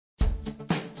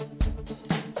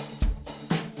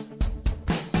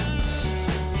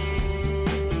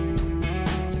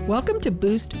Welcome to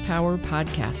Boost Power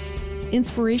Podcast.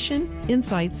 Inspiration,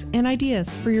 insights, and ideas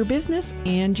for your business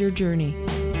and your journey.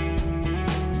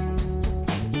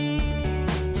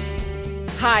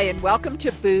 Hi, and welcome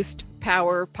to Boost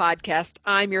Power Podcast.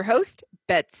 I'm your host,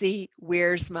 Betsy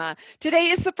Wiersma. Today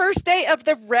is the first day of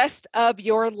the rest of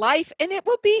your life, and it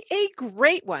will be a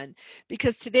great one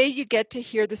because today you get to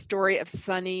hear the story of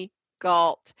Sunny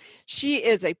Galt. She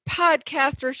is a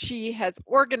podcaster. She has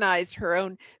organized her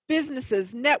own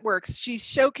businesses, networks. She's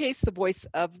showcased the voice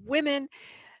of women.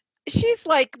 She's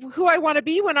like who I want to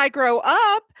be when I grow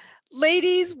up.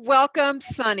 Ladies, welcome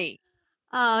Sunny.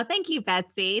 Oh, thank you,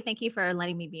 Betsy. Thank you for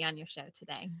letting me be on your show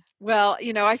today. Well,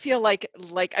 I feel like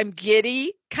I'm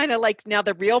giddy, kind of like now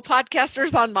the real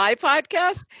podcasters on my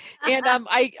podcast. And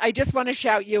I just want to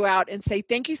shout you out and say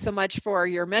thank you so much for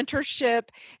your mentorship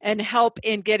and help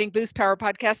in getting Boost Power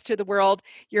Podcast to the world,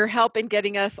 your help in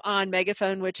getting us on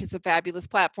Megaphone, which is a fabulous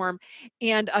platform,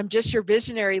 and just your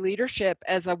visionary leadership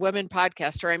as a woman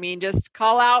podcaster. I mean, just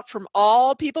call out from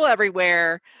all people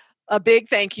everywhere, a big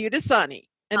thank you to Sunny.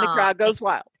 And the crowd goes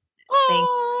wild.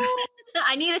 Oh,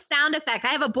 I need a sound effect.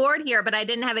 I have a board here, but I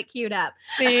didn't have it queued up.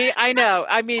 See, I know.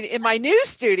 I mean, in my new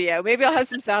studio, maybe I'll have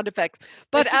some sound effects.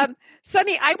 But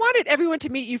Sunny, I wanted everyone to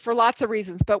meet you for lots of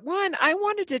reasons. But one, I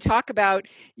wanted to talk about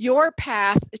your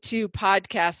path to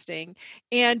podcasting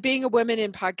and being a woman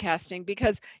in podcasting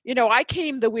because, I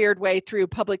came the weird way through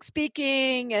public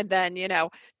speaking and then,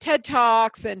 TED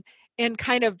Talks and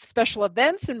kind of special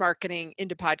events and marketing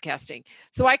into podcasting.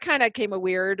 So I kind of came a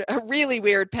really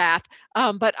weird path,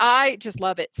 but I just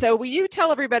love it. So will you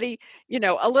tell everybody,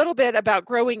 a little bit about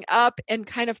growing up and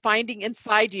kind of finding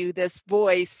inside you this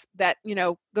voice that,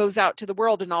 goes out to the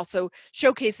world and also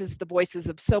showcases the voices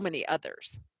of so many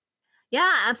others?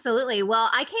 Yeah, absolutely. Well,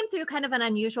 I came through kind of an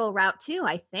unusual route too,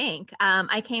 I think.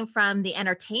 I came from the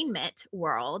entertainment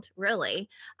world, really.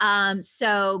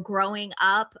 So growing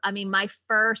up, my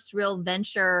first real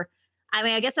venture,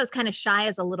 I guess I was kind of shy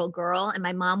as a little girl, and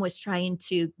my mom was trying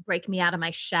to break me out of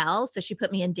my shell. So she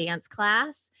put me in dance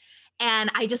class.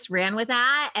 And I just ran with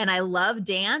that. And I love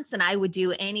dance. And I would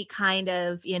do any kind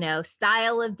of,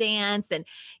 style of dance. And,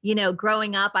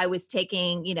 growing up, I was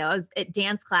taking, I was at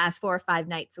dance class 4 or 5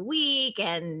 nights a week.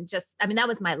 And that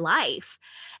was my life.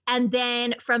 And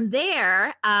then from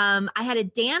there, I had a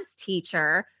dance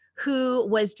teacher who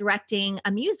was directing a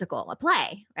musical, a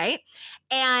play, right?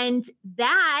 And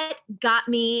that got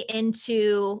me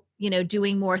into,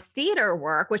 doing more theater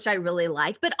work, which I really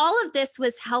liked. But all of this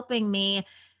was helping me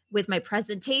with my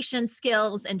presentation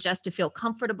skills and just to feel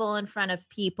comfortable in front of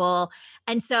people.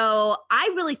 And so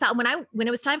I really thought when it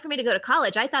was time for me to go to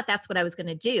college, I thought that's what I was going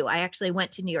to do. I actually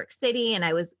went to New York City and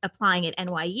I was applying at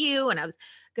NYU and I was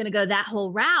going to go that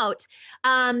whole route.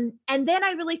 And then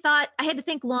I really thought I had to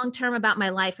think long-term about my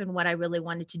life and what I really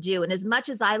wanted to do. And as much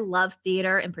as I love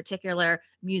theater, in particular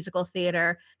musical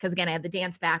theater, because again, I had the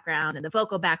dance background and the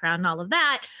vocal background and all of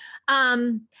that,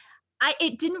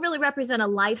 it didn't really represent a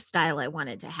lifestyle I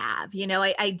wanted to have.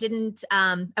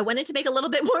 I wanted to make a little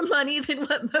bit more money than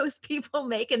what most people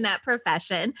make in that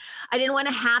profession. I didn't want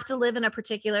to have to live in a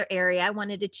particular area. I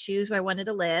wanted to choose where I wanted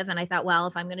to live. And I thought, well,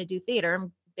 if I'm going to do theater,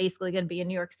 I'm basically going to be in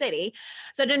New York City.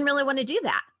 So I didn't really want to do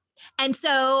that. And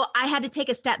so I had to take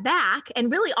a step back.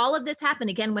 And really all of this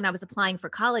happened again when I was applying for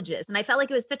colleges. And I felt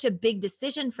like it was such a big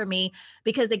decision for me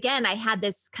because again, I had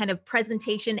this kind of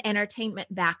presentation entertainment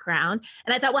background.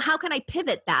 And I thought, well, how can I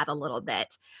pivot that a little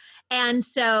bit? And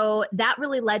so that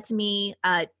really led to me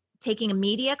taking a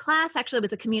media class. Actually, it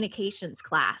was a communications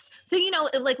class. So,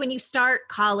 like when you start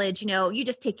college, you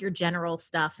just take your general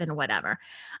stuff and whatever.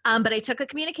 But I took a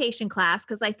communication class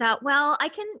because I thought, well, I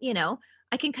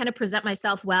can kind of present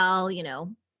myself well,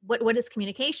 what is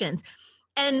communications?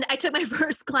 And I took my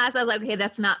first class. I was like, okay,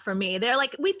 that's not for me. They're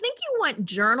like, we think you want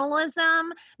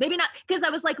journalism. Maybe not. Because I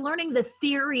was like learning the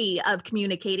theory of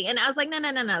communicating. And I was like, no,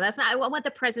 that's not, I want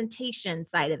the presentation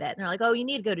side of it. And they're like, oh, you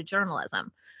need to go to journalism.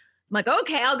 I'm like,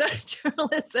 okay, I'll go to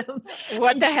journalism.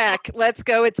 What the heck? Let's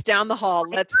go. It's down the hall.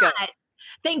 Let's go.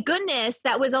 Thank goodness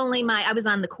that was only I was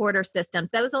on the quarter system.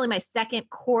 So that was only my second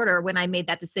quarter when I made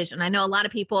that decision. I know a lot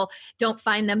of people don't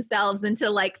find themselves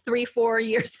until like 3-4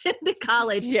 years into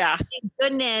college. Yeah. Thank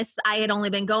goodness I had only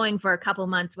been going for a couple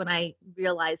months when I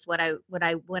realized what I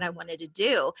wanted to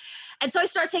do. And so I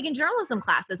started taking journalism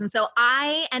classes. And so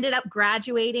I ended up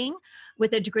graduating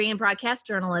with a degree in broadcast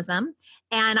journalism.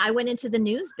 And I went into the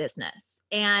news business.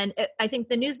 And I think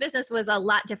the news business was a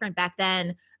lot different back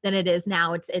then than it is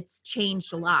now. It's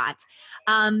changed a lot.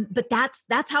 But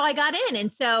that's how I got in.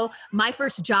 And so my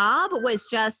first job was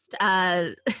just,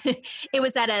 it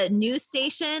was at a news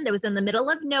station that was in the middle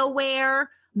of nowhere.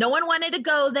 No one wanted to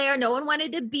go there. No one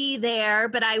wanted to be there.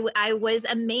 But I was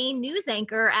a main news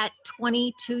anchor at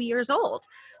 22 years old.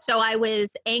 So I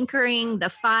was anchoring the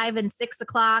 5 and 6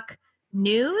 o'clock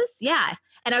news. Yeah.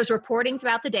 And I was reporting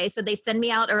throughout the day. So they send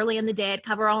me out early in the day. I'd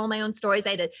cover all my own stories.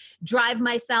 I had to drive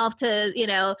myself to,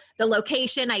 the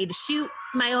location. I had to shoot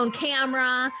my own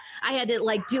camera. I had to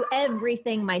like do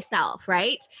everything myself.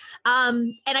 Right.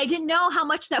 And I didn't know how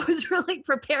much that was really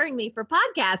preparing me for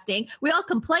podcasting. We all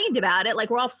complained about it.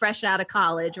 Like we're all fresh out of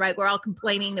college, right? We're all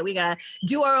complaining that we got to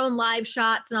do our own live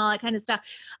shots and all that kind of stuff.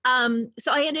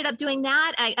 So I ended up doing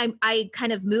that. I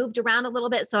kind of moved around a little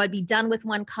bit. So I'd be done with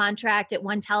one contract at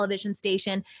one television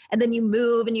station, and then you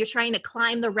move and you're trying to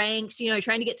climb the ranks, you're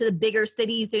trying to get to the bigger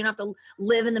cities. So you don't have to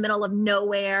live in the middle of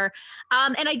nowhere.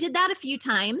 And I did that a few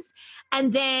times.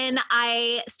 And then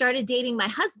I started dating my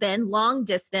husband, long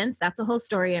distance. That's a whole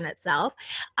story in itself.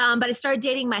 But I started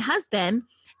dating my husband.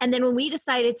 And then when we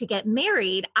decided to get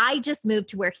married, I just moved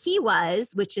to where he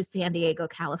was, which is San Diego,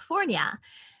 California.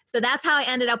 So that's how I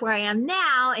ended up where I am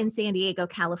now in San Diego,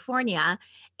 California.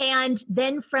 And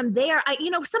then from there,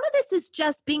 some of this is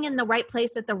just being in the right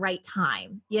place at the right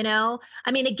time.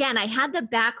 I mean, again, I had the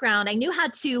background. I knew how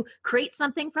to create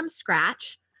something from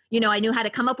scratch. I knew how to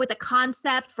come up with a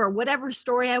concept for whatever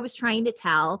story I was trying to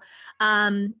tell.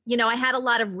 I had a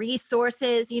lot of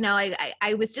resources.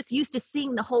 I was just used to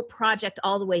seeing the whole project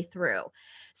all the way through.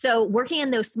 So working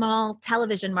in those small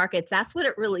television markets, that's what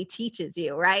it really teaches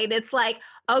you, right? It's like,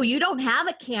 oh, you don't have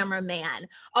a cameraman.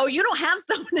 Oh, you don't have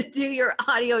someone to do your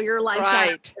audio, your live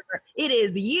shot. It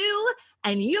is you,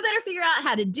 and you better figure out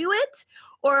how to do it,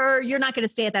 or you're not going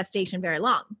to stay at that station very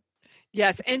long.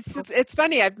 Yes. And it's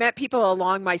funny. I've met people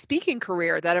along my speaking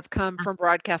career that have come from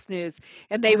broadcast news,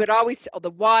 and they would always tell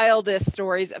the wildest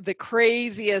stories of the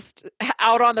craziest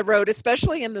out on the road,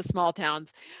 especially in the small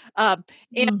towns. And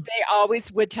they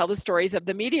always would tell the stories of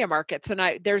the media markets.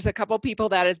 And there's a couple people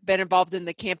that has been involved in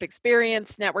the Camp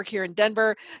Experience Network here in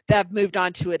Denver that have moved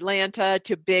on to Atlanta,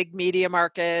 to big media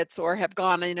markets, or have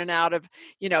gone in and out of,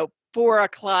 4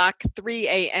 o'clock, 3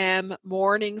 a.m.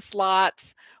 morning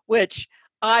slots, which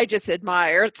I just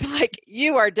admire. It's like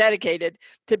you are dedicated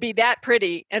to be that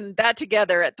pretty and that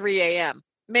together at 3 a.m.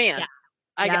 Man, yeah.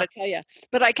 I got to tell you.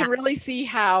 But I can really see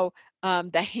how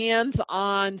the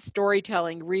hands-on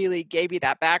storytelling really gave you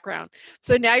that background.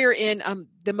 So now you're in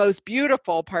the most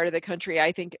beautiful part of the country,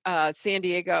 I think, San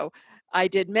Diego. I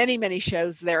did many, many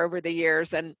shows there over the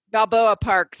years, and Balboa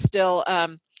Park still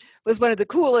was one of the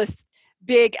coolest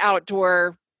big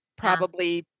outdoor,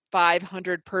 probably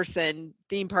 500-person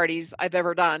theme parties I've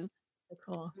ever done.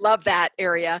 Cool. Love that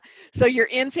area. So you're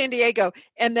in San Diego,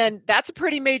 and then that's a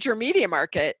pretty major media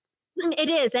market. It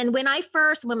is. And when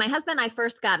my husband and I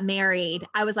first got married,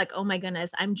 I was like, oh my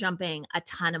goodness, I'm jumping a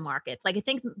ton of markets. Like I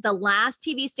think the last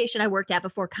TV station I worked at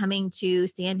before coming to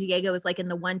San Diego was like in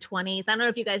the 120s. I don't know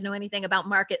if you guys know anything about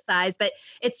market size, but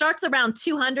it starts around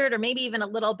 200 or maybe even a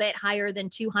little bit higher than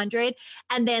 200.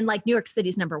 And then like New York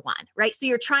City's number one, right? So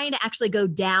you're trying to actually go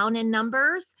down in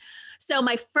numbers. So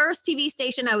my first TV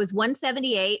station, I was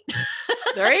 178.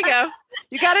 There you go.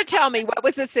 You got to tell me, what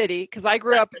was the city? Because I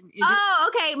grew up in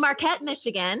okay. Marquette,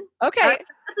 Michigan. Okay.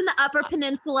 That's in the Upper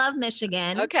Peninsula of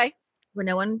Michigan. Okay. Where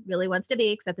no one really wants to be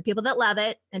except the people that love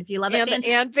it. And if you love it,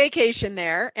 and vacation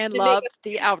there and love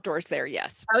the outdoors there.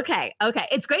 Yes. Okay.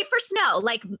 It's great for snow.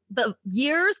 Like the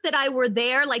years that I were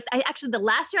there, the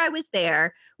last year I was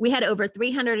there, we had over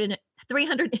 300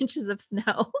 inches of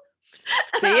snow.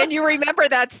 See, and you remember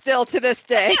that still to this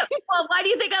day. Well, why do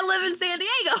you think I live in San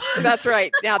Diego? That's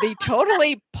right. Now, the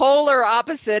totally polar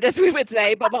opposite, as we would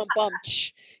say,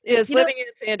 is living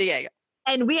in San Diego.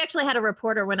 And we actually had a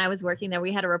reporter when I was working there.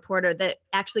 We had a reporter that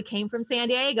actually came from San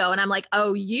Diego. And I'm like,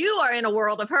 oh, you are in a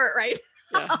world of hurt, right?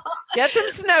 Yeah. Get some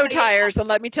snow tires and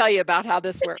let me tell you about how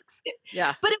this works.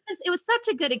 Yeah. But it was such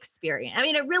a good experience. I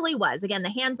mean, it really was. Again, the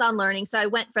hands-on learning. So I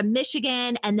went from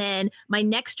Michigan, and then my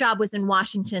next job was in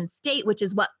Washington State, which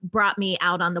is what brought me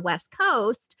out on the West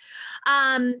Coast,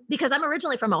 because I'm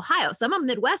originally from Ohio. So I'm a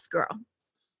Midwest girl.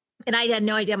 And I had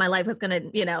no idea my life was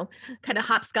going to, kind of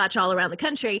hopscotch all around the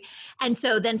country. And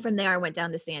so then from there, I went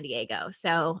down to San Diego.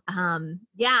 So,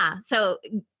 so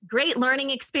great learning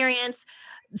experience.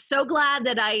 So glad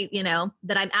that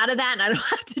that I'm out of that and I don't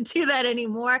have to do that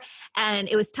anymore. And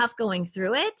it was tough going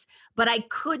through it, but I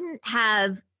couldn't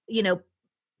have,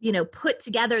 put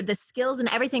together the skills and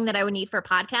everything that I would need for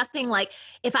podcasting. Like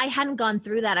if I hadn't gone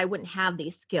through that, I wouldn't have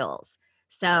these skills.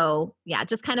 So yeah,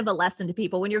 just kind of a lesson to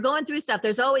people. When you're going through stuff,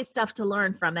 there's always stuff to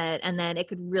learn from it. And then it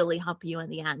could really help you in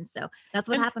the end. So that's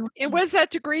what happened with And me. was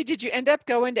that degree, did you end up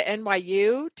going to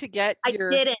NYU to get I your?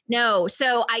 didn't know.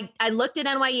 So I looked at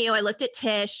NYU, I looked at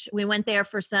Tisch. We went there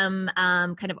for some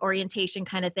kind of orientation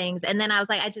kind of things. And then I was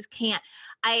like, I just can't.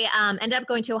 I ended up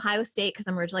going to Ohio State because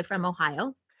I'm originally from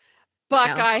Ohio.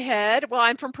 Buckeye head. Well,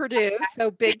 I'm from Purdue, so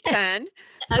Big Ten.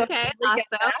 So Okay, totally get awesome.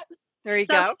 that. There you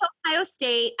So go. Ohio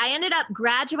State, I ended up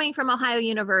graduating from Ohio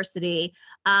University.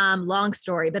 Long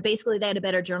story, but basically they had a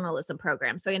better journalism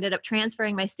program. So I ended up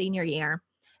transferring my senior year,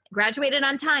 graduated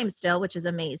on time still, which is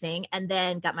amazing. And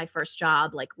then got my first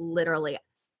job, like literally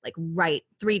like right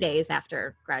 3 days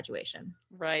after graduation.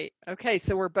 Right. Okay.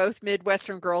 So we're both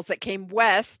Midwestern girls that came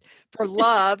west for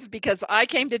love because I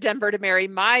came to Denver to marry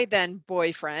my then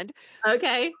boyfriend.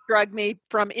 Okay. Drugged me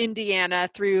from Indiana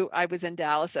through, I was in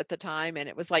Dallas at the time, and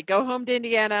it was like, go home to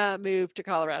Indiana, move to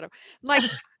Colorado. I'm like,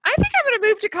 I think I'm going to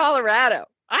move to Colorado.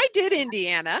 I did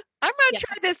Indiana. I'm going to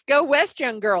try this go west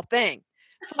young girl thing.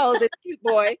 Follow this cute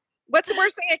boy. What's the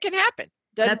worst thing that can happen?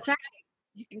 That's right.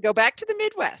 You can go back to the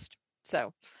Midwest.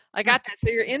 So I got that. So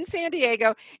you're in San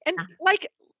Diego, and like,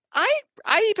 I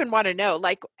even want to know,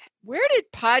 like, where did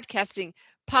podcasting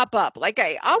pop up? Like,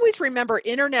 I always remember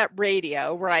internet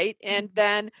radio, right? And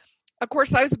then, of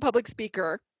course, I was a public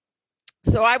speaker.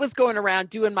 So I was going around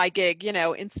doing my gig,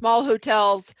 in small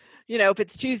hotels. If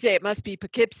it's Tuesday, it must be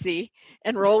Poughkeepsie,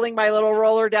 and rolling my little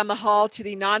roller down the hall to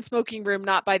the non-smoking room,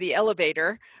 not by the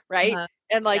elevator, right?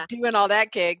 And like doing all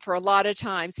that gig for a lot of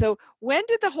time. So when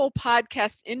did the whole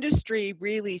podcast industry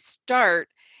really start?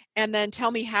 And then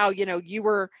tell me how, you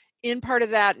were in part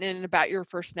of that and about your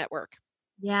first network.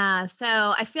 Yeah. So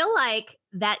I feel like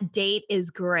that date is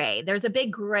gray. There's a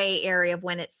big gray area of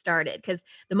when it started, because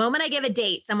the moment I give a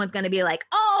date, someone's going to be like,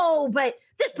 oh, but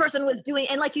this person was doing,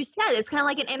 and like you said, it's kind of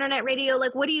like an internet radio.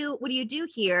 Like, what do you do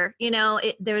here?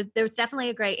 There's definitely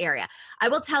a gray area. I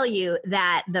will tell you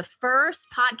that the first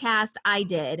podcast I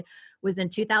did was in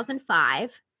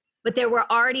 2005. But there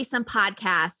were already some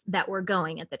podcasts that were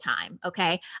going at the time.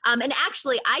 Okay. And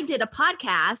actually I did a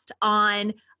podcast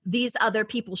on these other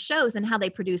people's shows and how they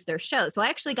produce their shows. So I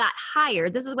actually got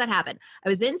hired. This is what happened. I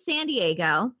was in San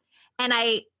Diego, and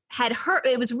I had heard,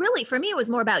 it was really, for me, it was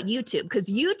more about YouTube, because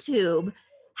YouTube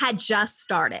had just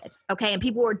started. Okay. And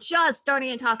people were just starting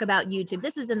to talk about YouTube.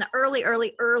 This is in the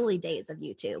early days of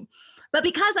YouTube. But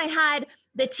because I had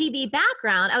the TV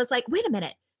background, I was like, wait a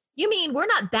minute. You mean we're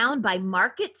not bound by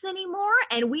markets anymore,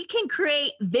 and we can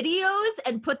create videos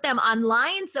and put them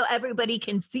online so everybody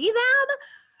can see them?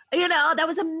 That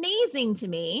was amazing to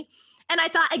me. And I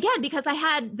thought, again, because I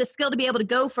had the skill to be able to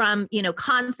go from,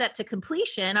 concept to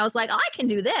completion, I was like, oh, I can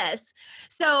do this.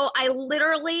 So I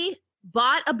literally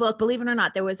bought a book. Believe it or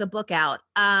not, there was a book out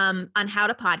on how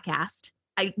to podcast.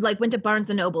 I went to Barnes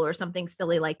and Noble or something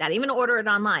silly like that. I even order it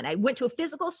online. I went to a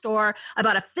physical store. I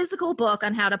bought a physical book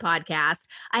on how to podcast.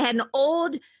 I had an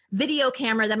old video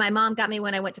camera that my mom got me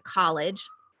when I went to college.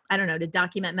 I don't know, to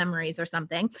document memories or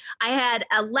something. I had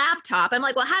a laptop. I'm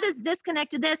like, well, how does this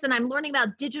connect to this? And I'm learning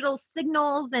about digital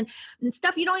signals and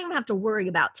stuff you don't even have to worry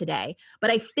about today. But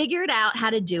I figured out how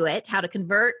to do it, how to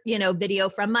convert, video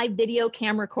from my video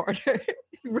camcorder,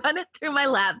 run it through my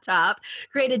laptop,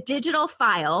 create a digital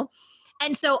file.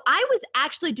 And so I was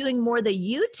actually doing more the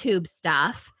YouTube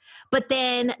stuff. But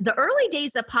then the early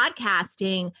days of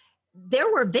podcasting,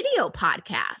 there were video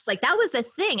podcasts. Like, that was a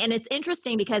thing. And it's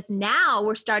interesting because now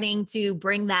we're starting to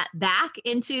bring that back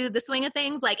into the swing of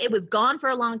things. Like, it was gone for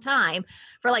a long time.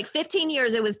 For like 15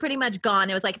 years, it was pretty much gone.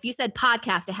 It was like, if you said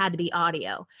podcast, it had to be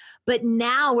audio. But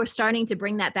now we're starting to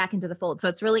bring that back into the fold. So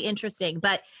it's really interesting.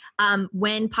 But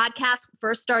when podcasts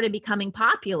first started becoming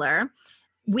popular,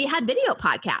 we had video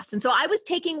podcasts. And so I was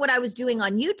taking what I was doing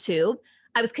on YouTube,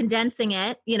 I was condensing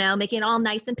it, making it all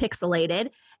nice and pixelated.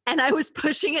 And I was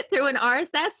pushing it through an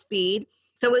RSS feed.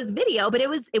 So it was video, but it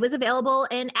was available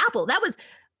in Apple. That was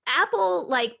Apple,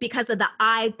 like, because of the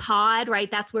iPod,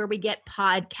 right? That's where we get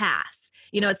podcasts.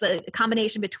 It's a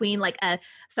combination between like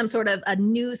some sort of a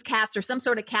newscast or some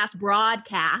sort of cast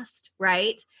broadcast,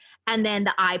 right? And then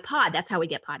the iPod, that's how we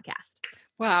get podcast.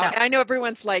 Wow. So, I know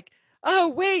everyone's like, oh,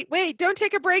 wait, don't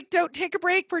take a break. Don't take a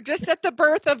break. We're just at the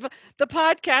birth of the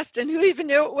podcast. And who even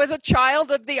knew it was a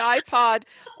child of the iPod?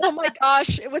 Oh my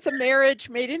gosh, it was a marriage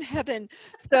made in heaven.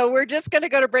 So we're just going to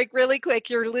go to break really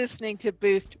quick. You're listening to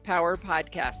Boost Power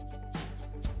Podcast.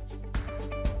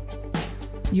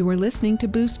 You are listening to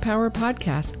Boost Power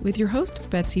Podcast with your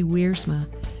host, Betsy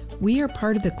Wiersma. We are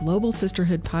part of the Global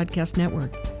Sisterhood Podcast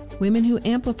Network, women who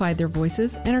amplify their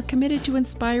voices and are committed to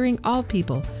inspiring all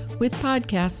people with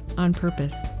podcasts on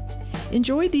purpose.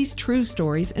 Enjoy these true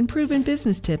stories and proven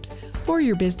business tips for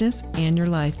your business and your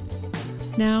life.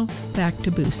 Now, back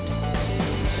to Boost.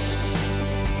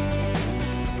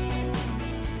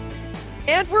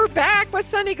 And we're back with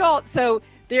Sunny Galt. So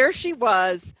there she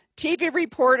was, TV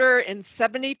reporter in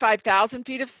 75,000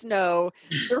 feet of snow,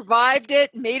 survived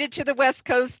it, made it to the West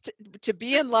Coast to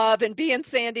be in love and be in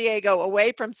San Diego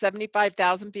away from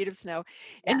 75,000 feet of snow.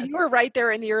 And you were right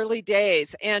there in the early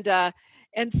days. And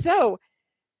so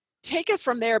take us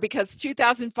from there, because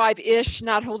 2005-ish,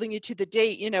 not holding you to the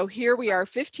date, here we are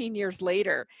 15 years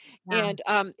later. Yeah.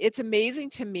 And it's amazing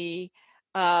to me,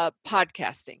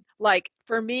 podcasting. Like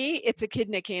for me, it's a kid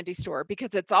in a candy store,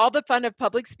 because it's all the fun of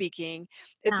public speaking.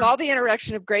 It's all the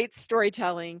interaction of great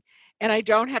storytelling. And I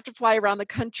don't have to fly around the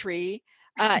country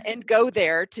and go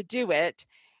there to do it.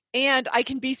 And I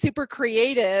can be super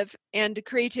creative, and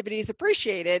creativity is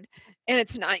appreciated. And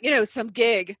it's not, some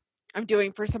gig I'm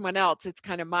doing for someone else. It's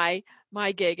kind of my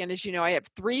gig. And as you know, I have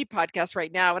 3 podcasts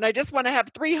right now, and I just want to have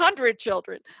 300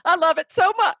 children. I love it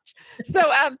so much.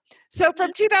 So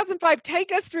from 2005,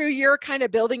 take us through your kind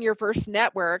of building your first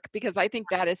network, because I think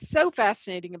that is so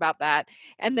fascinating about that.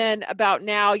 And then about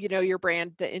now, your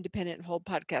brand, the Independent Whole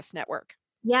Podcast Network.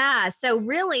 Yeah. So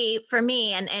really for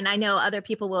me, and I know other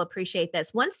people will appreciate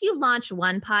this, once you launch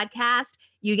one podcast,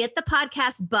 you get the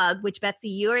podcast bug, which Betsy,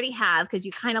 you already have, because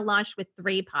you kind of launched with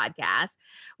 3 podcasts,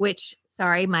 which,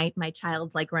 sorry, my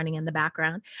child's like running in the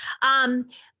background.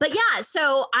 But yeah,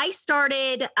 so I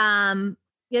started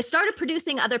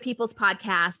producing other people's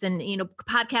podcasts and,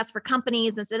 podcasts for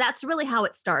companies. And so that's really how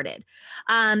it started.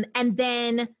 And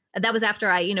then that was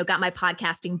after I, got my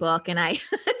podcasting book and I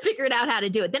figured out how to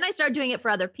do it. Then I started doing it for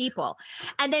other people.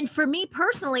 And then for me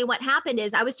personally, what happened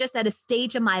is I was just at a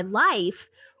stage of my life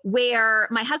where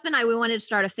my husband and I, we wanted to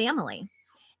start a family.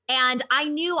 And I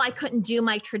knew I couldn't do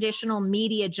my traditional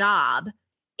media job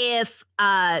if,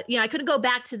 I couldn't go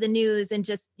back to the news and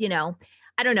just,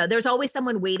 I don't know. There's always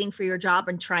someone waiting for your job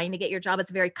and trying to get your job. It's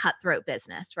a very cutthroat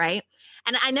business, right?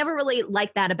 And I never really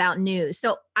liked that about news.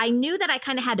 So I knew that I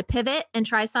kind of had to pivot and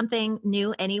try something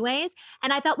new anyways.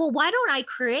 And I thought, well, why don't I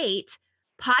create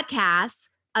podcasts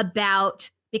about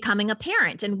becoming a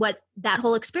parent and what that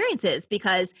whole experience is?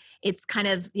 Because it's kind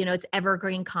of, it's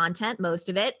evergreen content, most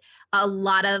of it. A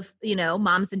lot of,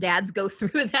 moms and dads go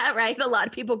through that, right? A lot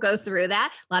of people go through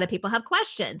that. A lot of people have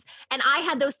questions. And I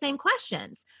had those same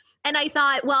questions. And I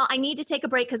thought, well, I need to take a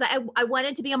break, because I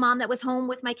wanted to be a mom that was home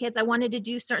with my kids. I wanted to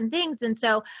do certain things. And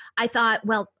so I thought,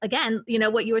 well, again,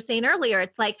 what you were saying earlier,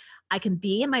 it's like, I can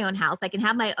be in my own house. I can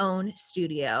have my own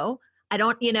studio. I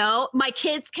don't, my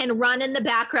kids can run in the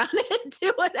background and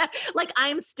do whatever. Like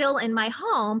I'm still in my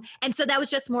home. And so that was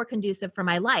just more conducive for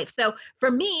my life. So for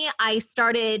me, I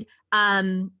started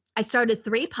 3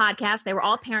 podcasts. They were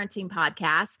all parenting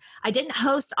podcasts. I didn't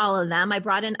host all of them. I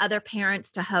brought in other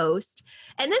parents to host.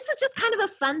 And this was just kind of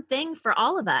a fun thing for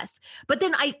all of us. But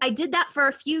then I did that for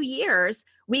a few years.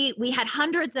 We had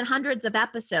hundreds and hundreds of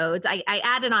episodes. I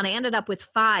added on, I ended up with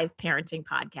 5 parenting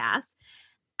podcasts.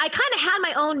 I kind of had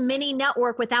my own mini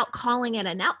network without calling it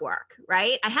a network,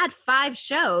 right? I had 5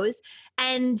 shows,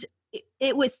 and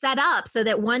it was set up so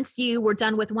that once you were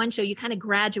done with one show, you kind of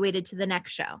graduated to the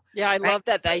next show. Yeah, I love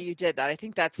that you did that. I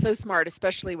think that's so smart,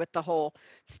 especially with the whole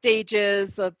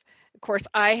stages of course,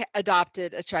 I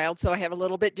adopted a child, so I have a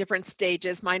little bit different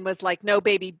stages. Mine was like, no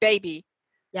baby.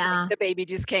 Yeah. Like the baby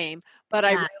just came. But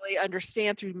I really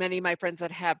understand through many of my friends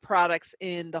that have products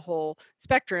in the whole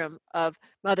spectrum of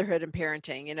motherhood and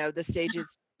parenting, the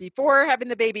stages before having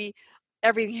the baby,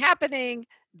 everything happening,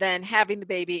 then having the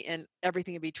baby, and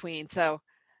everything in between. So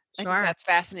I think that's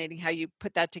fascinating how you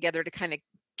put that together to kind of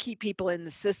keep people in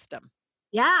the system.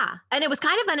 Yeah. And it was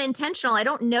kind of unintentional. I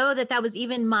don't know that was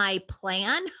even my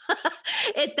plan.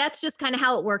 That's just kind of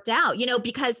how it worked out,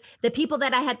 because the people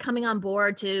that I had coming on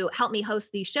board to help me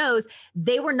host these shows,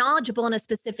 they were knowledgeable in a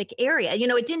specific area.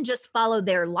 It didn't just follow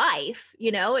their life.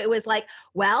 It was like,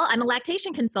 well, I'm a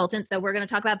lactation consultant, so we're going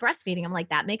to talk about breastfeeding. I'm like,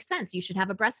 that makes sense. You should have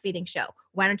a breastfeeding show.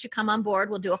 Why don't you come on board?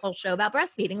 We'll do a whole show about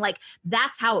breastfeeding. Like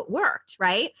that's how it worked.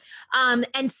 Right.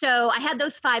 And so I had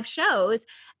those 5 shows.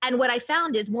 And what I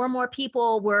found is more and more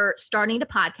people were starting to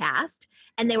podcast,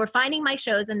 and they were finding my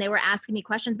shows and they were asking me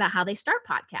questions about how they start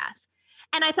podcasts.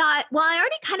 And I thought, well, I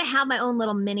already kind of have my own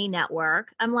little mini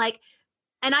network. I'm like,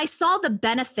 and I saw the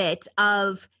benefit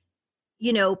of,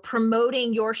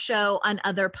 promoting your show on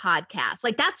other podcasts.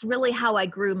 Like that's really how I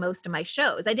grew most of my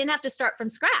shows. I didn't have to start from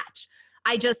scratch.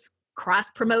 I just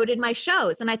cross promoted my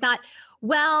shows. And I thought,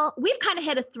 well, we've kind of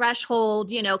hit a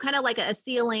threshold, kind of like a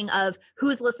ceiling of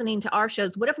who's listening to our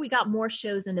shows. What if we got more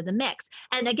shows into the mix?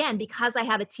 And again, because I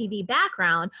have a TV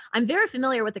background, I'm very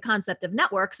familiar with the concept of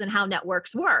networks and how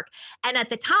networks work. And at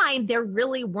the time, there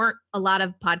really weren't a lot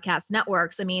of podcast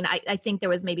networks. I mean, I think there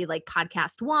was maybe like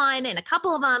Podcast One and a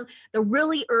couple of them. The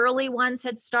really early ones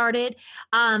had started.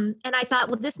 And I thought,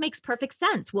 well, this makes perfect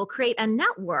sense. We'll create a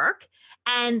network.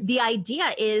 And the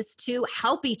idea is to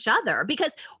help each other,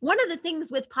 because one of the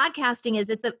things with podcasting is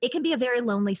it can be a very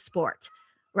lonely sport,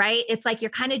 right? It's like you're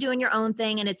kind of doing your own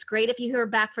thing, and it's great if you hear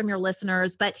back from your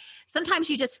listeners, but sometimes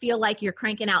you just feel like you're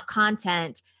cranking out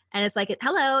content and it's like,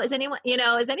 hello, is anyone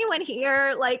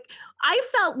here? Like, I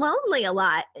felt lonely a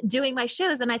lot doing my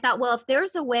shows. And I thought, well, if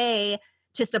there's a way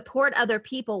to support other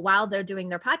people while they're doing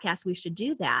their podcast, we should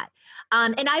do that.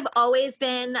 And I've always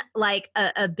been like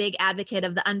a big advocate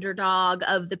of the underdog,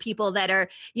 of the people that are,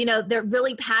 they're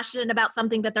really passionate about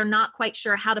something, but they're not quite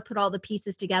sure how to put all the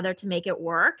pieces together to make it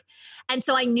work. And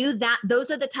so I knew that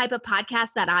those are the type of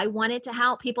podcasts that I wanted to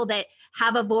help, people that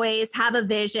have a voice, have a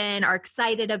vision, are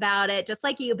excited about it, just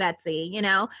like you, Betsy,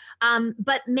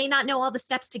 but may not know all the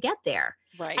steps to get there.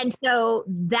 Right. And so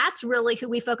that's really who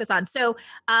we focus on. So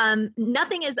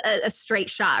nothing is a straight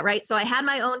shot, right? So I had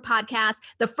my own podcast.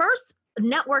 The first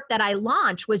network that I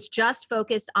launched was just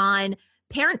focused on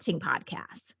parenting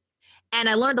podcasts. And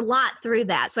I learned a lot through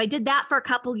that. So I did that for a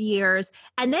couple years.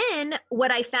 And then what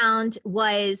I found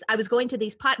was I was going to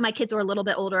these my kids were a little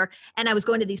bit older, and I was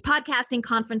going to these podcasting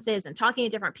conferences and talking to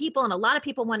different people. And a lot of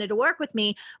people wanted to work with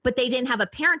me, but they didn't have a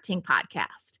parenting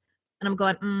podcast. And I'm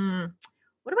going,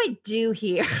 what do I do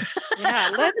here?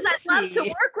 Yeah, I'd love to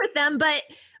work with them, but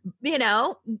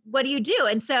what do you do?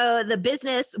 And so the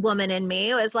business woman in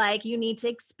me was like, you need to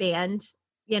expand,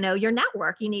 your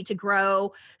network. You need to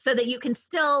grow so that you can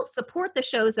still support the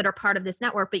shows that are part of this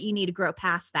network, but you need to grow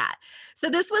past that. So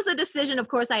this was a decision. Of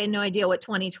course, I had no idea what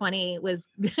 2020 was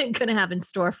going to have in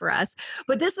store for us,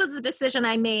 but this was a decision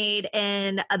I made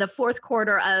in the fourth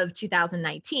quarter of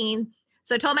 2019.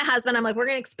 So I told my husband, I'm like, we're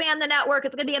going to expand the network.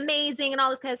 It's going to be amazing and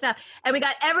all this kind of stuff. And we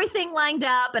got everything lined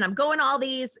up, and I'm going all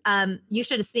these. You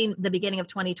should have seen the beginning of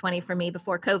 2020 for me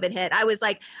before COVID hit. I was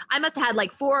like, I must have had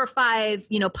like 4 or 5,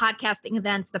 podcasting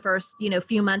events the first,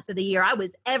 few months of the year. I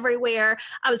was everywhere.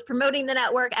 I was promoting the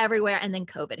network everywhere. And then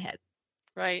COVID hit.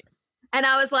 Right. And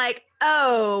I was like,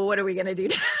 oh, what are we going to do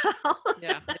now?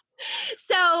 Yeah.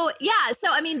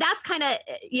 So I mean, that's kind of,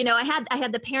 I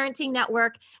had the parenting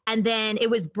network, and then it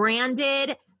was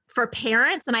branded for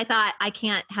parents. And I thought, I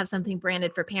can't have something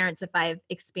branded for parents if I've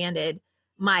expanded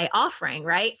my offering.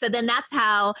 Right. So then that's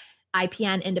how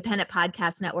IPN, Independent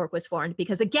Podcast Network, was formed,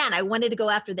 because again, I wanted to go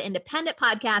after the independent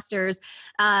podcasters,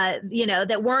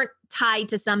 that weren't tied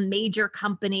to some major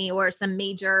company or some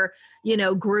major,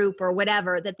 group or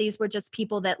whatever, that these were just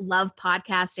people that love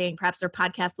podcasting. Perhaps they're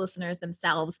podcast listeners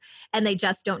themselves, and they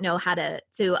just don't know how to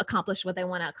accomplish what they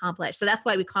want to accomplish. So that's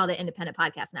why we called it Independent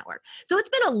Podcast Network. So it's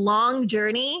been a long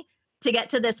journey to get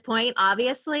to this point,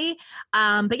 obviously.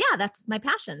 But yeah, that's my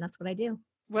passion. That's what I do.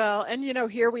 Well, and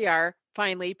here we are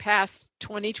finally past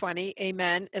 2020.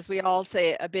 Amen. As we all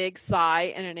say, a big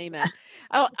sigh and an amen.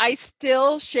 I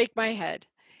still shake my head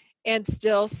and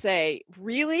still say,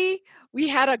 really? We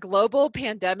had a global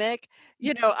pandemic.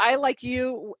 I, like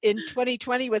you, in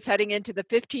 2020 was heading into the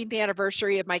 15th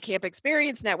anniversary of my Camp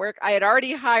Experience Network. I had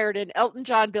already hired an Elton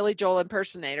John, Billy Joel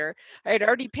impersonator. I had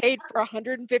already paid for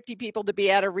 150 people to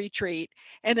be at a retreat.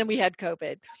 And then we had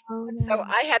COVID. Oh, no. So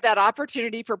I had that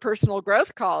opportunity for personal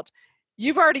growth called,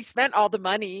 you've already spent all the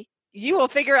money. You will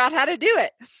figure out how to do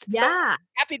it. Yeah. So I'm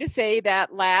happy to say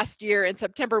that last year in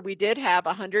September, we did have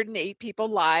 108 people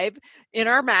live in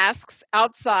our masks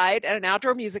outside at an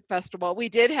outdoor music festival. We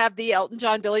did have the Elton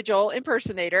John, Billy Joel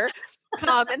impersonator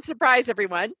come and surprise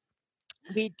everyone.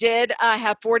 We did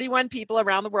have 41 people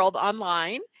around the world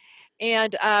online,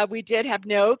 and we did have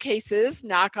no cases,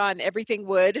 knock on everything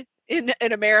wood, in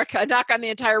America, knock on the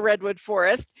entire redwood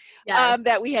forest. Yes.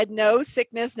 That we had no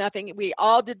sickness, nothing. We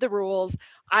all did the rules.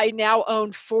 I now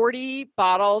own 40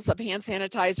 bottles of hand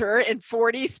sanitizer and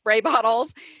 40 spray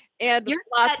bottles. And You're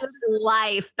lots of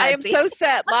life. I am Betsy. so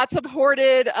set. Lots of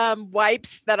hoarded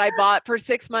wipes that I bought for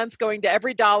 6 months, going to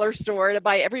every dollar store to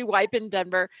buy every wipe in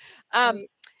Denver. Right.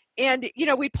 And,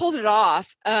 we pulled it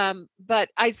off. But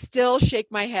I still shake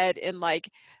my head in like,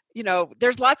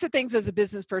 there's lots of things as a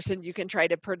business person you can try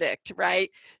to predict,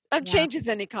 right? Changes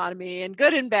in economy and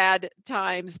good and bad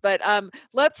times, but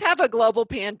let's have a global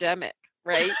pandemic,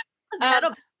 right?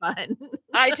 That'll be fun.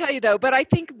 I tell you though, but I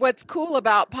think what's cool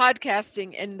about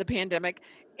podcasting in the pandemic,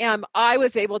 I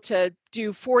was able to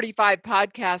do 45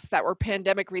 podcasts that were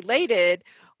pandemic related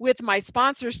with my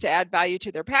sponsors to add value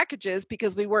to their packages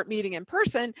because we weren't meeting in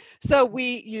person. So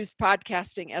we used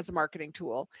podcasting as a marketing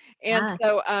tool. And Ah,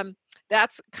 so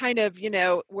that's kind of,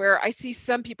 where I see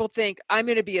some people think I'm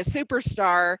going to be a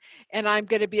superstar and I'm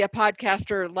going to be a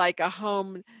podcaster like a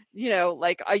home,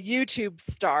 like a YouTube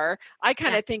star. I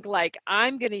kind yeah, of think like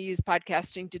I'm going to use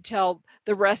podcasting to tell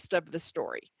the rest of the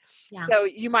story. yeah. So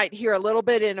you might hear a little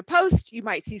bit in a post, you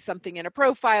might see something in a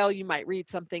profile, you might read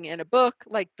something in a book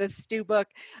like the Stu book.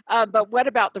 But what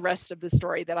about the rest of the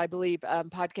story that I believe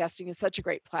podcasting is such a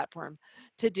great platform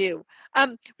to do?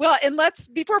 Well, and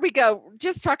before we go,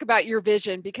 just talk about your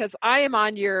vision because I am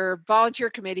on your volunteer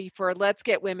committee for Let's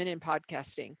Get Women in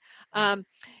Podcasting. Yes.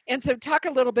 And so talk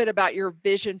a little bit about your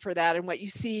vision for that and what you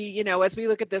see, as we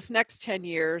look at this next 10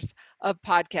 years of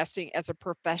podcasting as a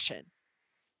profession.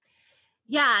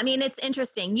 Yeah, I mean, it's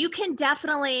interesting. You can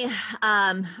definitely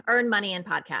earn money in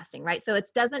podcasting, right? So it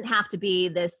doesn't have to be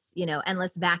this,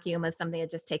 endless vacuum of something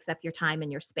that just takes up your time and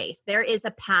your space. There is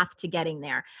a path to getting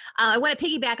there. I want to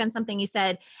piggyback on something you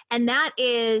said, and that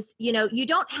is, you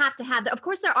don't have to have, of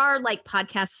course, there are like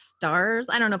podcast stars.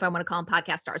 I don't know if I want to call them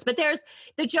podcast stars, but there's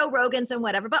the Joe Rogans and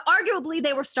whatever, but arguably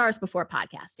they were stars before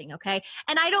podcasting, okay?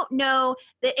 And I don't know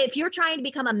that if you're trying to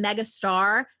become a mega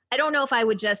star, I don't know if I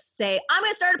would just say, I'm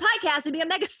going to start a podcast and be a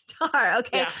mega star.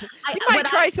 Okay. Yeah. You might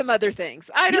try some other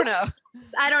things. I don't know.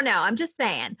 I don't know. I'm just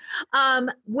saying.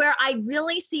 Where I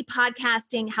really see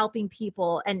podcasting helping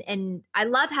people, and I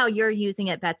love how you're using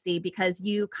it, Betsy, because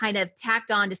you kind of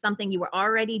tacked on to something you were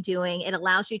already doing. It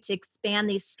allows you to expand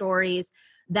these stories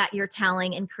that you're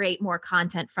telling and create more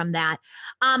content from that.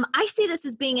 I see this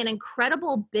as being an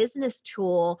incredible business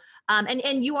tool,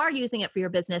 and you are using it for your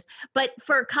business, but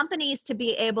for companies to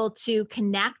be able to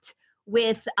connect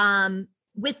with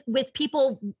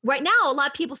people right now. A lot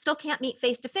of people still can't meet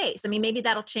face to face. I mean, maybe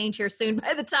that'll change here soon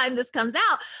by the time this comes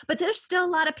out, but there's still a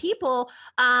lot of people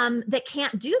that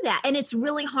can't do that. And it's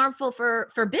really harmful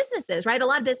for businesses, right? A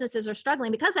lot of businesses are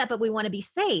struggling because of that, but we want to be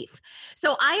safe.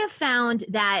 So I have found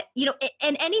that,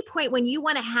 at any point when you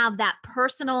want to have that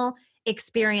personal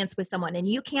experience with someone and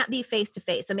you can't be face to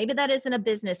face. So maybe that isn't a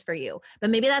business for you,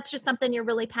 but maybe that's just something you're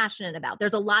really passionate about.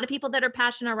 There's a lot of people that are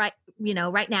passionate right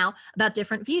now about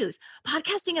different views.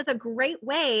 Podcasting is a great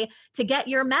way to get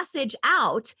your message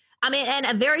out. I mean, and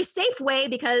a very safe way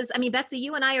because, I mean, Betsy,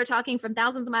 you and I are talking from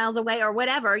thousands of miles away or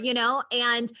whatever,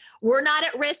 and we're not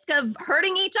at risk of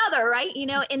hurting each other, right?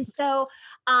 And so,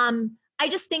 I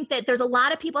just think that there's a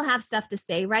lot of people have stuff to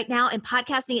say right now, and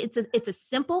podcasting, it's a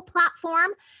simple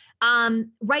platform.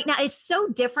 Right now, it's so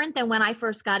different than when I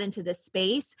first got into this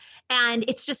space, and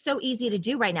it's just so easy to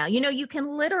do right now. You can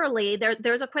literally,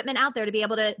 there's equipment out there to be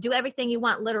able to do everything you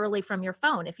want literally from your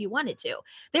phone if you wanted to.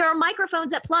 There are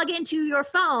microphones that plug into your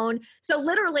phone. So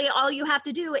literally all you have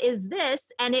to do is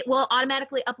this, and it will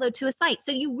automatically upload to a site.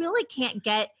 So you really can't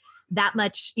get that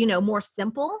much, more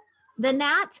simple than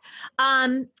that.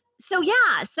 So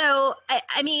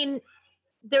I mean,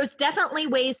 there's definitely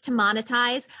ways to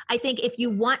monetize. I think if you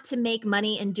want to make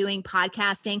money in doing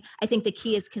podcasting, I think the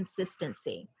key is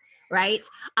consistency, right?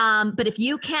 But if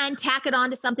you can tack it on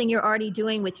to something you're already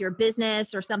doing with your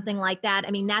business or something like that,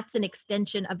 I mean, that's an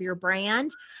extension of your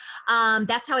brand.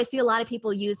 That's how I see a lot of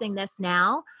people using this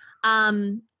now.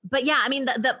 But yeah, I mean,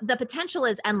 the potential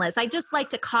is endless. I just like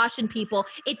to caution people.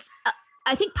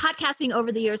 I think podcasting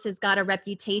over the years has got a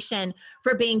reputation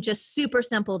for being just super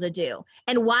simple to do.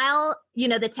 And while,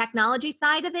 the technology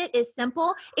side of it is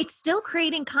simple, it's still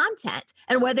creating content.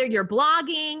 And whether you're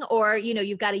blogging or,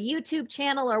 you've got a YouTube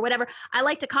channel or whatever, I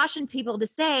like to caution people to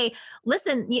say,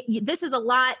 listen, this is a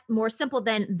lot more simple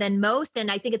than most.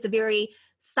 And I think it's a very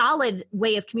solid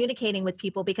way of communicating with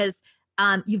people because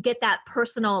you get that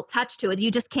personal touch to it. You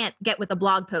just can't get with a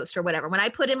blog post or whatever. When I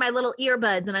put in my little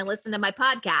earbuds and I listen to my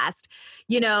podcast,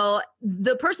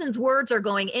 the person's words are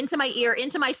going into my ear,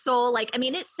 into my soul. Like, I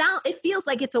mean, it feels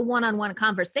like it's a one-on-one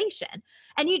conversation,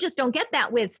 and you just don't get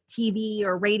that with TV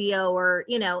or radio or,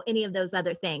 any of those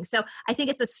other things. So I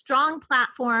think it's a strong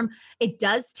platform. It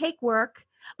does take work,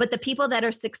 but the people that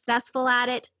are successful at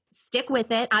it stick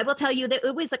with it. I will tell you that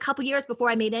it was a couple years before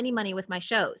I made any money with my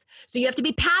shows. So you have to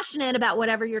be passionate about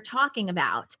whatever you're talking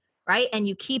about, right? And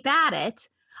you keep at it.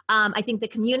 I think the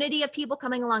community of people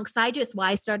coming alongside you is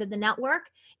why I started the network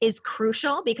is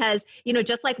crucial because,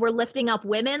 just like we're lifting up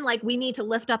women, like we need to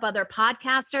lift up other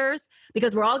podcasters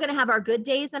because we're all going to have our good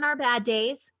days and our bad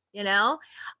days, and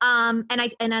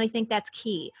I think that's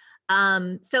key.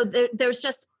 So there's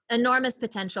just enormous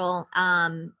potential.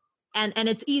 And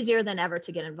it's easier than ever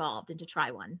to get involved and to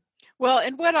try one. Well,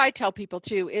 and what I tell people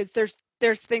too is there's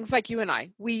there's things like you and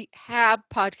I. We have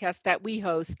podcasts that we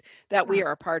host, that we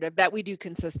are a part of, that we do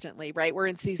consistently, right? We're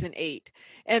in season 8.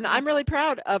 And I'm really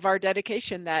proud of our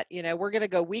dedication that, we're going to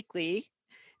go weekly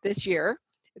this year.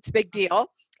 It's a big deal.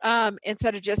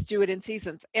 Instead of just do it in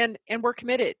seasons. And we're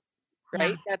committed.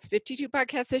 Right? That's 52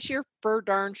 podcasts this year for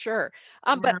darn sure.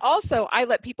 But also I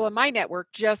let people in my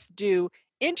network just do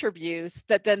interviews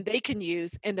that then they can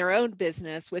use in their own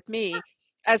business with me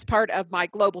as part of my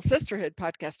Global Sisterhood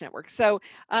podcast network. So,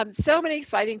 so many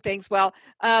exciting things. Well,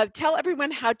 tell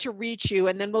everyone how to reach you,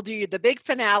 and then we'll do the big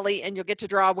finale, and you'll get to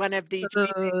draw one of the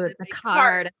the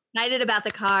card. Excited about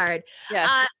the card. Yes.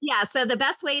 So the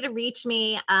best way to reach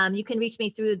me, you can reach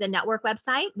me through the network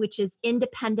website, which is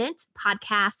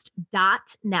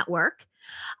independentpodcast.network.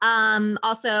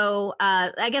 Also,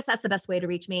 I guess that's the best way to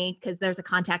reach me because there's a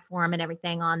contact form and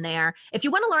everything on there. If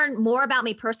you want to learn more about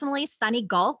me personally,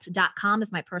 sunnygalt.com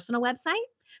is my personal website.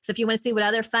 So if you want to see what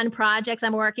other fun projects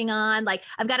I'm working on, like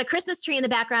I've got a Christmas tree in the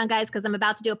background, guys, because I'm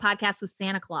about to do a podcast with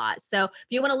Santa Claus. So if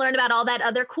you want to learn about all that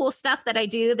other cool stuff that I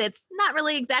do that's not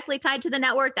really exactly tied to the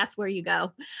network, that's where you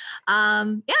go. So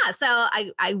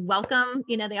I welcome,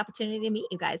 the opportunity to meet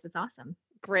you guys. It's awesome.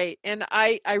 Great. And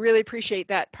I really appreciate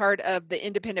that part of the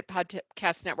Independent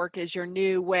Podcast Network is your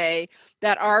new way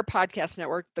that our podcast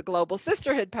network, the Global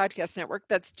Sisterhood Podcast Network,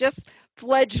 that's just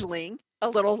fledgling, a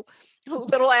little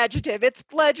adjective. It's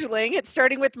fledgling. It's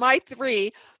starting with my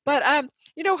 3. But,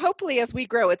 hopefully as we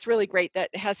grow, it's really great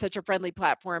that it has such a friendly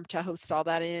platform to host all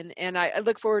that in. And I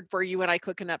look forward for you and I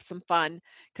cooking up some fun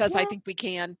because I think we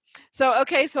can. So,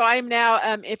 okay. So I'm now,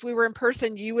 if we were in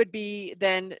person, you would be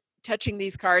then touching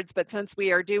these cards, but since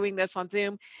we are doing this on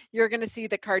Zoom, you're going to see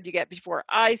the card you get before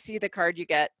I see the card you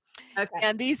get. Okay.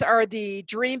 And these are the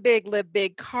Dream Big, Live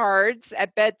Big cards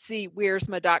at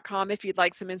betsywiersma.com if you'd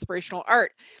like some inspirational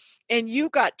art. And you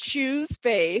got choose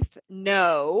faith,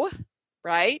 no,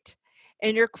 right?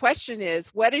 And your question is,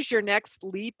 what is your next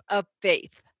leap of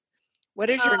faith?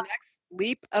 What is your next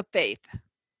leap of faith?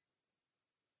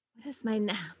 What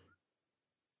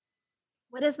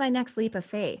is my next leap of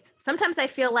faith? Sometimes I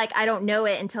feel like I don't know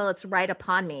it until it's right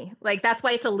upon me. Like that's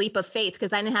why it's a leap of faith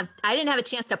because I didn't have a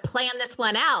chance to plan this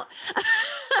one out.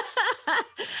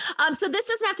 So this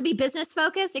doesn't have to be business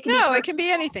focused. It can be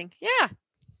anything. Yeah.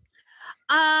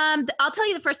 I'll tell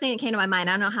you the first thing that came to my mind.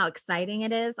 I don't know how exciting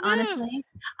it is, honestly.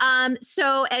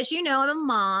 So as you know, I'm a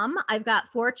mom. I've got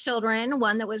 4 children,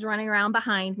 one that was running around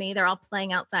behind me. They're all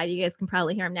playing outside. You guys can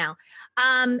probably hear them now.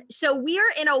 So we're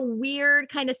in a weird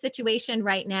kind of situation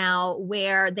right now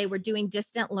where they were doing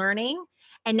distant learning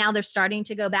and now they're starting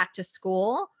to go back to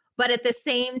school. But at the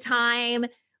same time,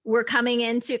 we're coming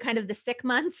into kind of the sick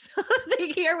months of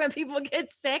the year when people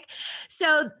get sick.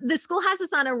 So the school has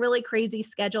us on a really crazy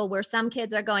schedule where some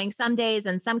kids are going some days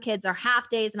and some kids are half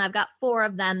days. And I've got 4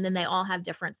 of them, then they all have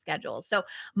different schedules. So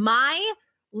my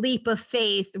leap of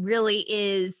faith really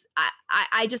is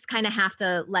I just kind of have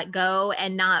to let go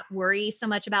and not worry so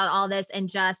much about all this and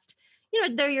just,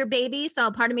 they're your baby.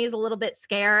 So part of me is a little bit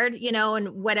scared, and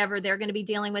whatever they're going to be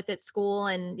dealing with at school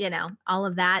and, all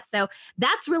of that. So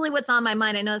that's really what's on my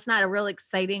mind. I know it's not a real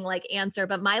exciting answer,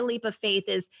 but my leap of faith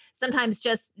is sometimes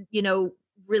just,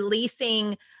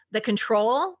 releasing the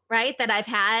control, right, that I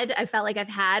felt like I've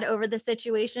had over the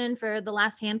situation for the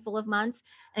last handful of months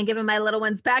and giving my little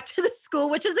ones back to the school,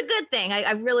 which is a good thing.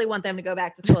 I really want them to go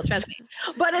back to school, trust me.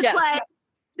 But it's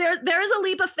there's a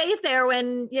leap of faith there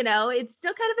when, it's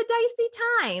still kind of a dicey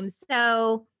time.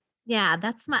 So yeah,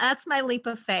 that's my leap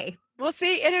of faith. Well,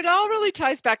 see, and it all really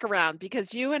ties back around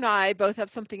because you and I both have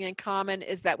something in common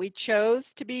is that we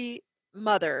chose to be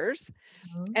mothers.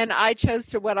 Mm-hmm. And I chose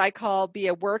to what I call be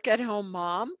a work at home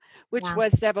mom, which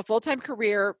was to have a full-time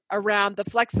career around the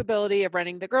flexibility of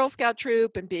running the Girl Scout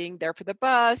troop and being there for the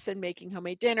bus and making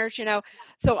homemade dinners,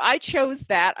 So I chose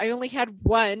that. I only had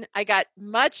 1. I got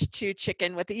much too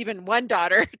chicken with even 1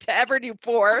 daughter to ever do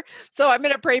 4. So I'm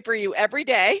going to pray for you every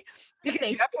day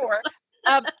because you have 4.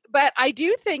 But I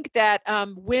do think that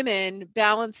women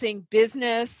balancing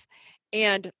business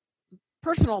and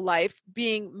personal life,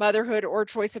 being motherhood or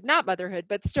choice of not motherhood,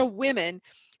 but still women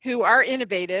who are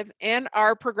innovative and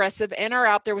are progressive and are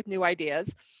out there with new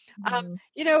ideas,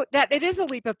 that it is a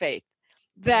leap of faith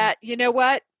that,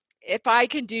 what, if I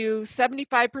can do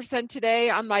 75%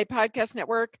 today on my podcast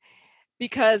network,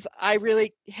 because I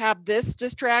really have this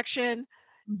distraction,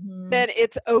 then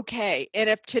it's okay. And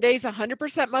if today's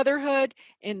 100% motherhood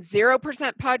and 0%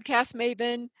 podcast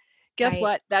maven, guess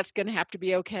what? That's going to have to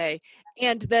be okay.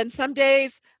 And then some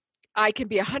days I can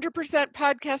be 100%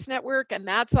 podcast network and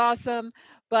that's awesome.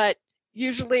 But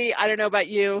usually, I don't know about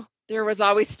you, there was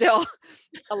always still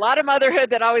a lot of motherhood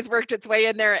that always worked its way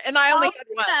in there. And I only had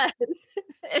one.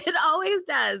 It always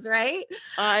does, right?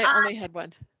 I only had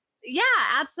one. Yeah,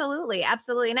 absolutely.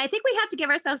 Absolutely. And I think we have to give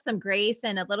ourselves some grace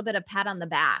and a little bit of pat on the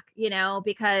back,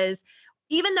 because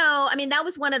even though, I mean, that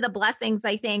was one of the blessings,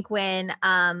 I think, when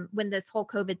this whole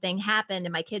COVID thing happened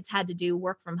and my kids had to do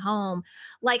work from home,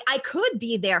 like I could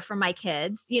be there for my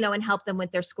kids, and help them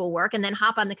with their schoolwork and then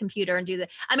hop on the computer and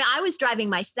I was driving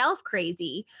myself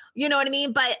crazy, you know what I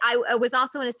mean? But I was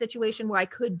also in a situation where I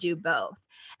could do both.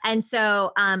 And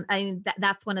so,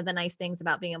 that's one of the nice things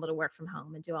about being able to work from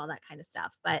home and do all that kind of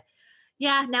stuff. But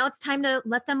yeah, now it's time to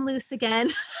let them loose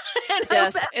again.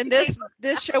 Yes. And this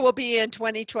show will be in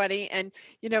 2020. And,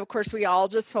 of course, we all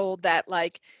just hold that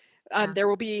there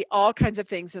will be all kinds of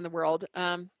things in the world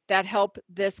that help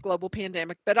this global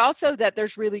pandemic, but also that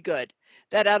there's really good,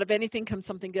 that out of anything comes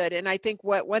something good. And I think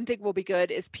one thing will be good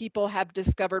is people have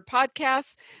discovered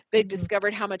podcasts. They've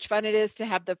discovered how much fun it is to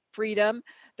have the freedom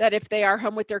that if they are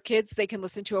home with their kids, they can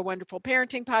listen to a wonderful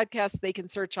parenting podcast. They can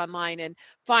search online and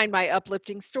find my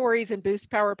uplifting stories and Boost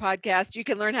Power podcast. You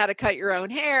can learn how to cut your own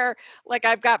hair. Like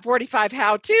I've got 45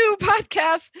 how-to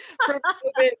podcasts from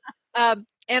COVID.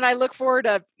 And I look forward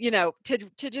to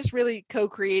just really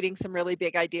co-creating some really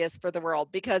big ideas for the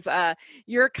world, because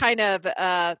your kind of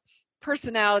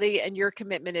personality and your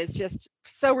commitment is just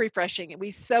so refreshing. And we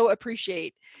so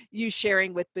appreciate you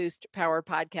sharing with Boost Power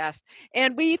Podcast.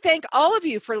 And we thank all of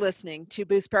you for listening to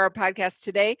Boost Power Podcast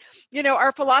today.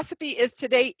 Our philosophy is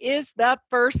today is the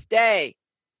first day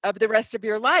of the rest of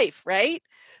your life, right?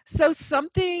 So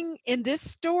something in this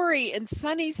story, in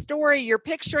Sunny's story, you're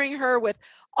picturing her with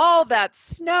all that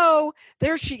snow.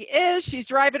 There she is. She's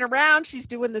driving around. She's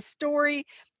doing the story.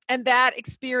 And that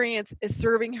experience is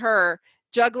serving her,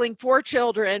 juggling 4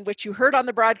 children, which you heard on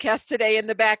the broadcast today in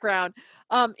the background,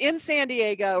 in San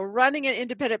Diego, running an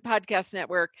independent podcast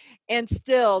network, and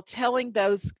still telling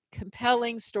those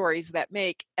compelling stories that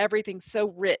make everything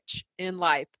so rich in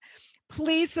life.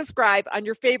 Please subscribe on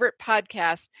your favorite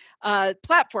podcast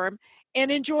platform and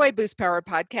enjoy Boost Power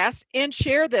Podcast, and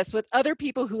share this with other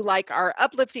people who like our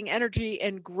uplifting energy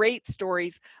and great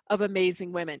stories of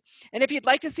amazing women. And if you'd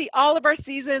like to see all of our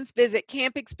seasons, visit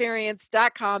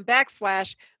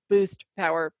campexperience.com/Boost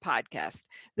Power Podcast.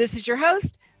 This is your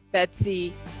host,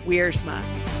 Betsy Wiersma.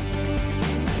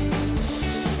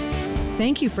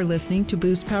 Thank you for listening to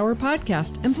Boost Power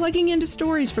Podcast and plugging into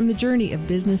stories from the journey of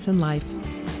business and life.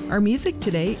 Our music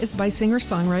today is by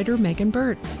singer-songwriter Megan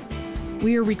Burt.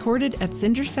 We are recorded at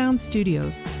Cinder Sound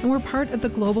Studios, and we're part of the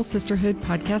Global Sisterhood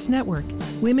Podcast Network,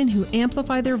 women who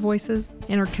amplify their voices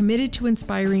and are committed to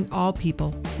inspiring all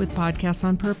people with podcasts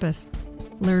on purpose.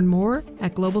 Learn more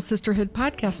at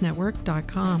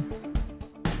globalsisterhoodpodcastnetwork.com.